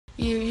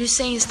You're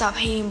saying stop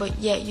hating, but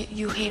yeah,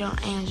 you hate on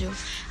Angel.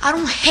 I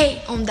don't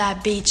hate on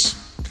that bitch.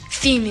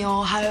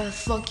 Female, however the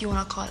fuck you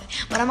wanna call it.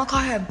 But I'm gonna call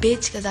her a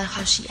bitch because that's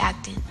how she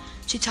acting.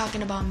 She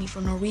talking about me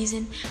for no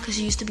reason because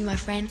she used to be my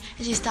friend,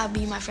 and she stopped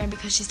being my friend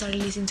because she started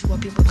listening to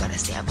what people gotta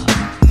say about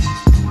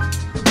her.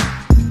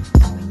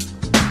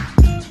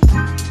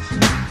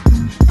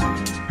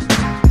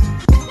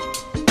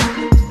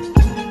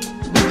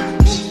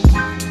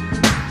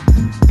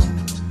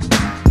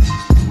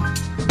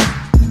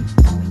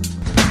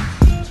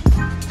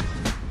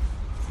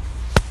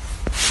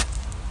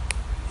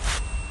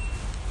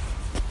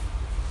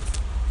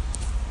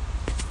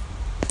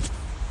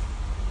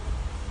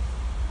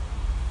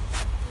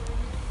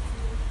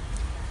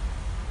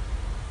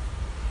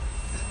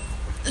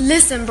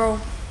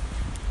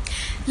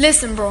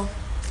 Listen, bro.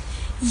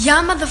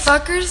 Y'all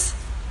motherfuckers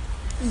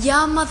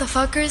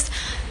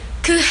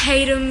could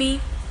hate on me,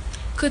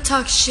 could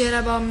talk shit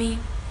about me,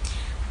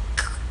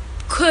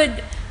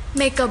 could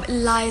make up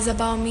lies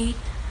about me.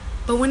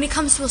 But when it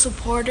comes to a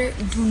supporter,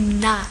 do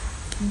not,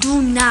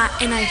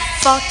 and I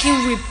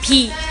fucking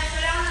repeat,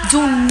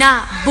 do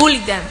not bully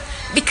them.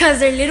 Because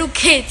they're little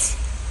kids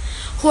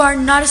who are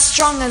not as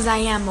strong as I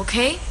am,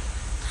 okay?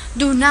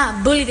 Do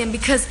not bully them,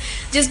 because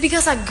just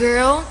because a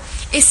girl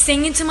is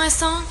singing to my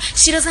song,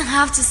 she doesn't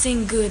have to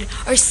sing good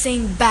or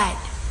sing bad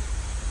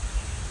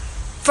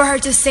for her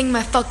to sing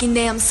my fucking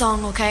damn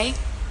song, okay?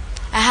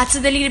 I had to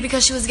delete it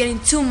because she was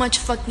getting too much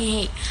fucking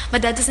hate.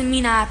 But that doesn't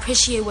mean I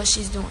appreciate what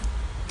she's doing.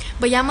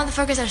 But y'all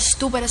motherfuckers are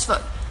stupid as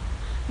fuck.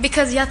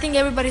 Because y'all think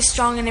everybody's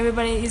strong and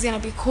everybody is gonna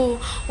be cool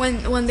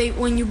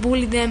when you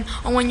bully them,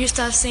 or when you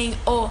start saying,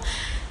 oh,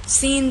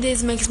 seeing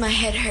this makes my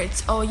head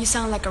hurts. Oh, you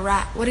sound like a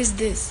rat. What is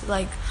this?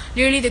 Like,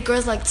 literally the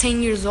girl's like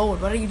 10 years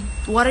old. What are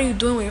you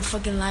doing with your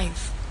fucking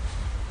life?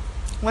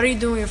 What are you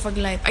doing with your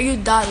fucking life? Are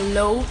you that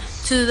low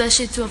to do that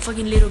shit to a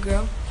fucking little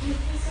girl?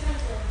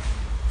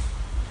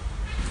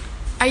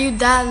 Are you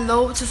that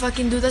low to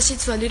fucking do that shit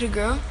to a little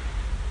girl?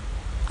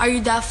 Are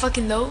you that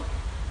fucking low?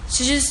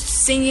 She's just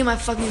singing my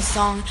fucking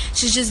song.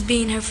 She's just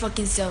being her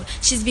fucking self.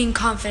 She's being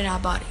confident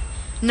about it.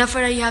 Not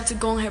for that you have to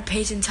go on her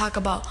page and talk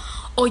about,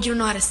 oh, you don't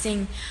know how to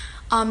sing.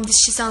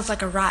 She sounds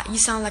like a rat. You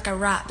sound like a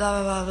rat.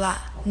 Blah, blah, blah, blah.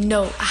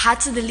 No, I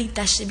had to delete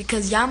that shit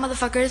because y'all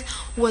motherfuckers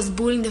was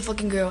bullying the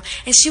fucking girl.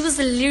 And she was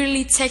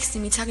literally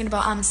texting me talking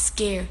about I'm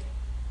scared.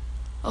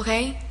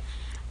 Okay?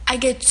 I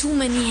get too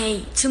many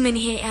hate, and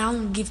I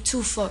don't give two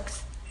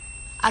fucks.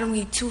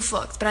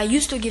 But I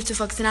used to give two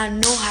fucks, and I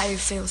know how it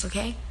feels,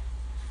 okay?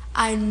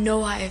 I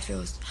know how it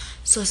feels.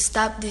 So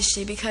stop this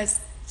shit, because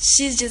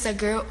she's just a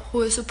girl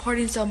who is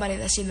supporting somebody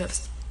that she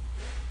loves.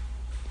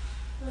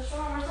 Where's the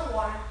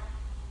water?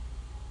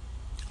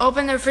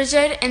 Open the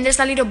refrigerator and there's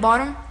a little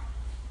bottom.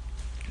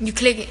 You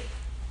click it.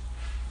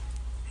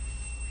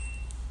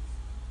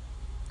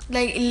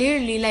 Like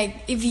literally,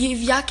 like if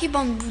y'all keep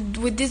on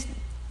with this,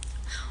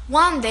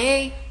 one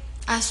day,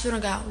 I swear to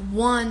God,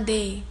 one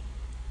day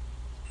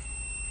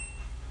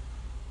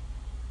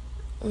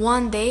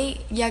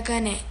y'all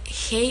gonna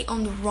hate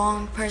on the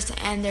wrong person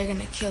and they're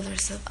gonna kill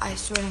themselves. I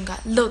swear to God.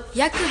 Look,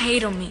 y'all could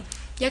hate on me.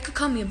 Y'all could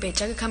call me a bitch.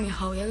 Y'all could call me a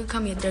hoe. Y'all could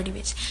call me a dirty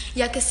bitch.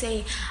 Y'all could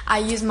say I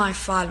use my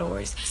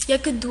followers. Y'all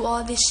could do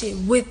all this shit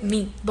with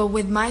me. But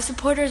with my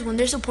supporters, when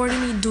they're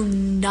supporting me, do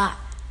not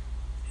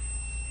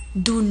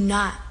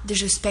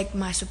disrespect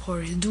my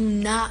supporters. Do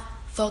not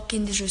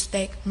fucking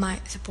disrespect my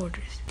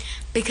supporters.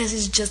 Because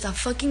it's just a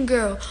fucking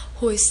girl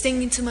who is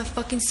singing to my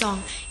fucking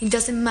song. It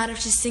doesn't matter if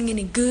she's singing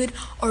it good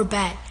or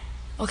bad.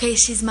 Okay,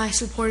 she's my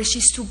supporter.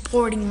 She's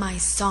supporting my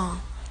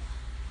song.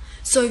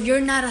 So if you're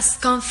not as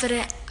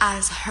confident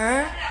as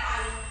her,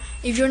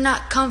 you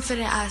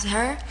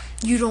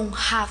don't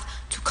have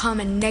to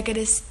comment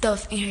negative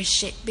stuff in her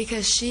shit,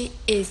 because she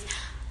is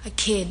a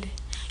kid.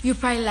 You're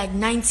probably like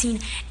 19,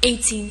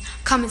 18,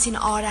 commenting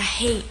all that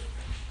hate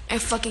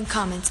and fucking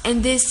comments.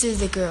 And this is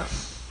the girl.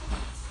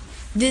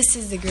 This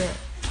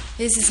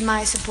is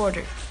my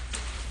supporter.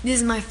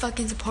 This is my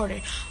fucking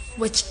supporter.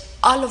 Which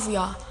all of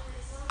y'all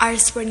are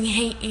spreading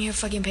hate in her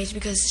fucking page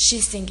because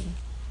she's singing.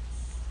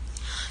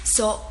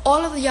 So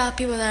all of y'all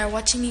people that are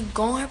watching me,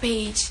 go on her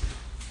page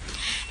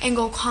and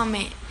go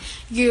comment,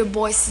 your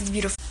voice is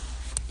beautiful.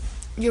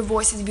 Your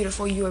voice is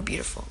beautiful. You are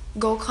beautiful.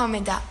 Go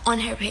comment that on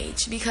her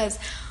page, because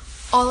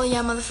all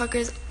y'all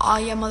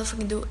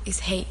motherfucking do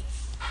is hate.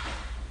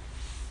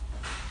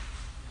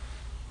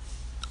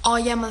 All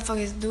y'all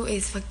motherfuckers do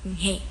is fucking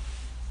hate.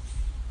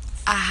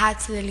 I had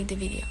to delete the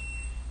video.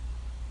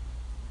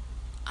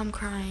 I'm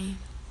crying.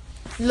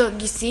 Look,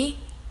 you see?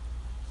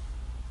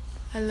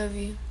 I love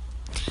you.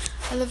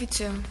 I love you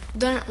too.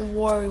 Don't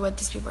worry what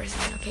these people are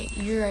saying, okay?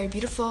 You are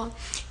beautiful.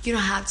 You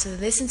don't have to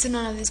listen to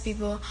none of these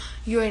people.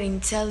 You're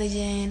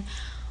intelligent.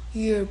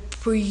 You're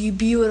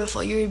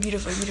beautiful. You're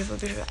beautiful.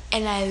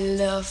 And I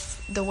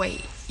love the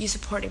way you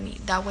supported me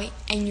that way.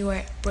 And you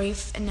are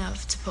brave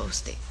enough to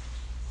post it.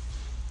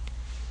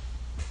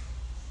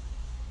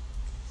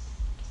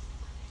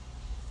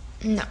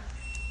 No.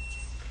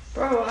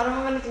 Bro, I don't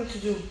have anything to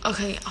do.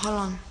 Okay, hold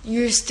on.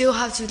 You still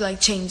have to like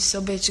change. So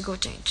bitch, go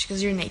change,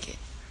 because you're naked.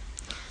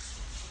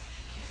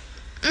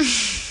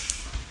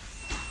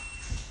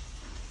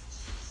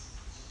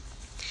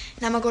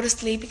 Now I'm gonna go to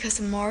sleep because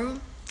tomorrow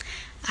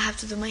I have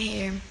to do my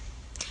hair,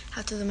 I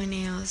have to do my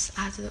nails,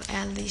 I have to do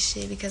all this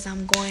shit because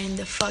I'm going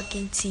to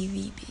fucking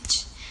TV,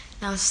 bitch.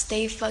 Now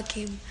stay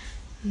fucking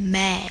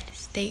mad.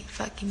 Stay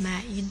fucking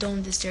mad. You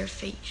don't deserve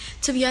hate.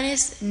 To be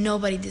honest,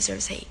 nobody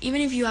deserves hate.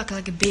 Even if you act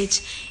like a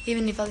bitch,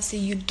 even if I say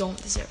you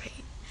don't deserve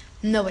hate,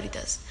 nobody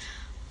does.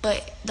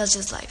 But that's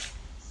just life.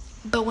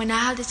 But when I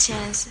have the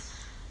chance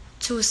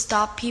to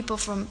stop people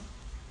from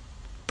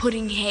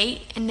putting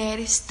hate and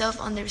negative stuff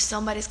under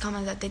somebody's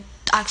comment that they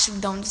actually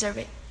don't deserve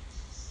it,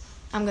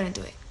 I'm gonna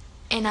do it.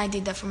 And I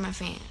did that for my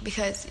fan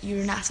because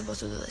you're not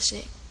supposed to do that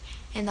shit.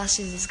 And that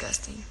shit is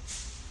disgusting.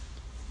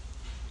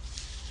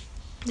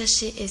 That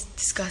shit is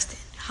disgusting.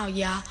 How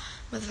y'all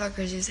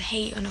motherfuckers just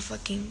hate on a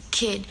fucking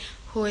kid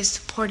who is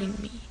supporting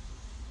me.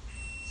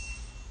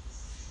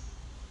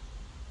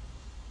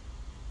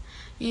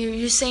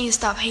 You're saying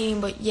stop hating,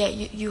 but yeah,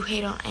 you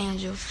hate on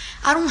Angel.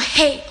 I don't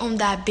hate on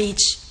that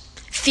bitch,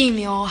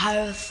 female,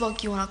 however the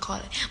fuck you wanna call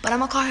it. But I'm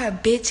gonna call her a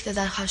bitch because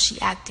that's how she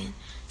acting.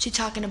 She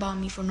talking about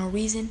me for no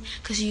reason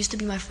because she used to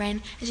be my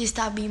friend, and she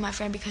stopped being my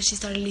friend because she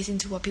started listening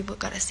to what people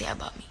gotta say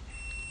about me.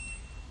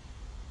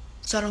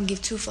 So I don't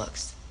give two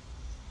fucks.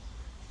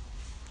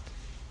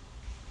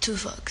 Two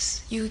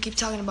fucks. You keep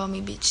talking about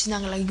me, bitch. She's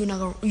not gonna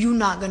you're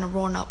not gonna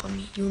run up on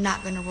me. You're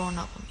not gonna run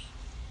up on me.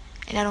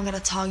 And I don't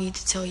gotta tell you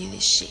to tell you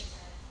this shit.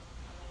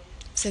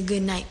 It's a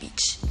good night,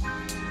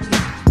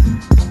 bitch.